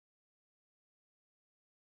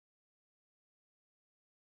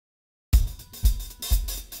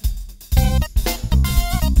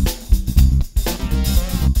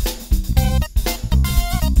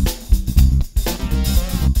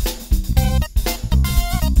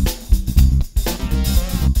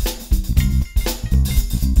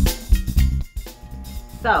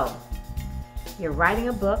So, you're writing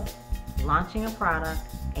a book, launching a product,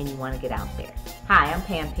 and you want to get out there. Hi, I'm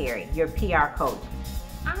Pam Perry, your PR coach.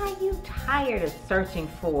 Are you tired of searching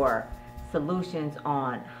for solutions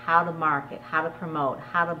on how to market, how to promote,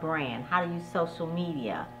 how to brand, how to use social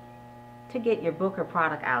media to get your book or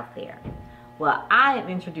product out there? Well, I am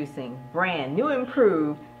introducing brand new and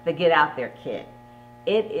improved the Get Out There Kit.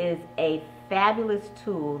 It is a fabulous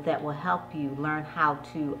tool that will help you learn how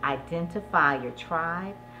to identify your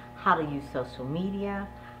tribe, how to use social media,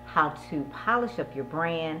 how to polish up your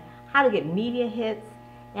brand, how to get media hits,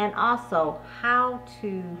 and also how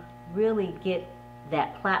to really get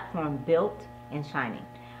that platform built and shining.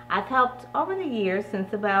 I've helped over the years,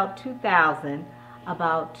 since about 2000,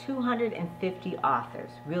 about 250 authors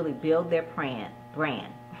really build their brand.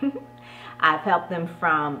 I've helped them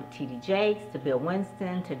from T.D. Jakes to Bill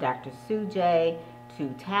Winston to Dr. Sue J to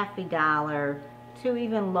Taffy Dollar to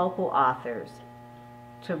even local authors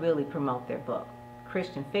to really promote their book.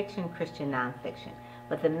 Christian fiction, Christian nonfiction.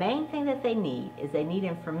 But the main thing that they need is they need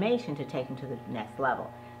information to take them to the next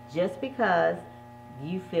level. Just because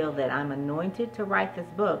you feel that I'm anointed to write this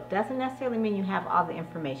book doesn't necessarily mean you have all the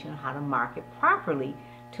information on how to market properly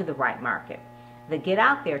to the right market. The Get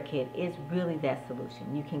Out There Kit is really that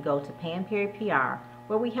solution. You can go to Pam Perry PR,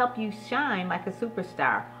 where we help you shine like a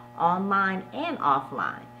superstar online and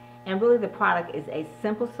offline. And really the product is a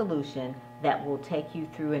simple solution that will take you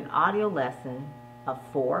through an audio lesson of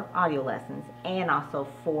 4 audio lessons and also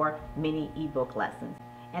 4 mini ebook lessons.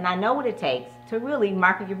 And I know what it takes to really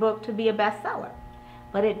market your book to be a bestseller.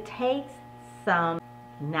 But it takes some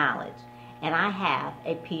knowledge. And I have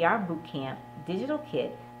a PR Bootcamp digital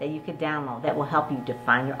kit that you could download that will help you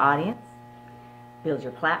define your audience, build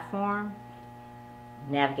your platform,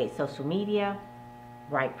 navigate social media,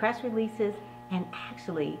 write press releases, and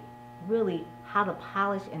actually really how to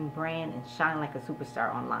polish and brand and shine like a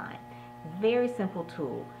superstar online. Very simple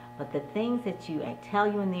tool, but the things that I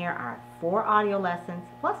tell you in there are 4 audio lessons,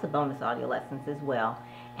 plus the bonus audio lessons as well,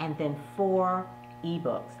 and then 4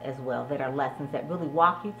 ebooks as well that are lessons that really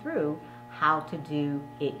walk you through how to do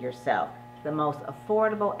it yourself. The most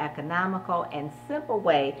affordable, economical, and simple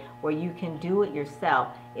way where you can do it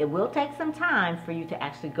yourself. It will take some time for you to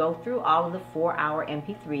actually go through all of the 4-hour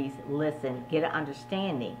MP3s, listen, get an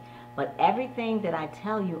understanding. But everything that I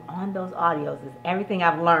tell you on those audios is everything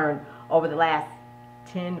I've learned over the last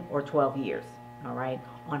 10 or 12 years, all right,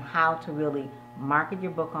 on how to really market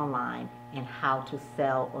your book online and how to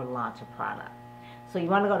sell or launch a product. So you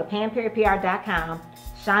want to go to PamPerryPR.com,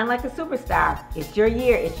 shine like a superstar. It's your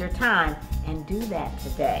year, it's your time, and do that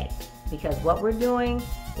today. Because what we're doing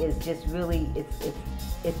is just really,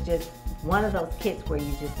 it's just one of those kits where you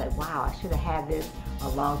just say, wow, I should have had this a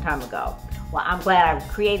long time ago. Well, I'm glad I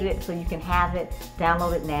created it so you can have it.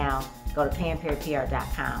 Download it now. Go to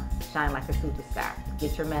PamPerryPR.com. Shine like a superstar.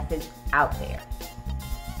 Get your message out there.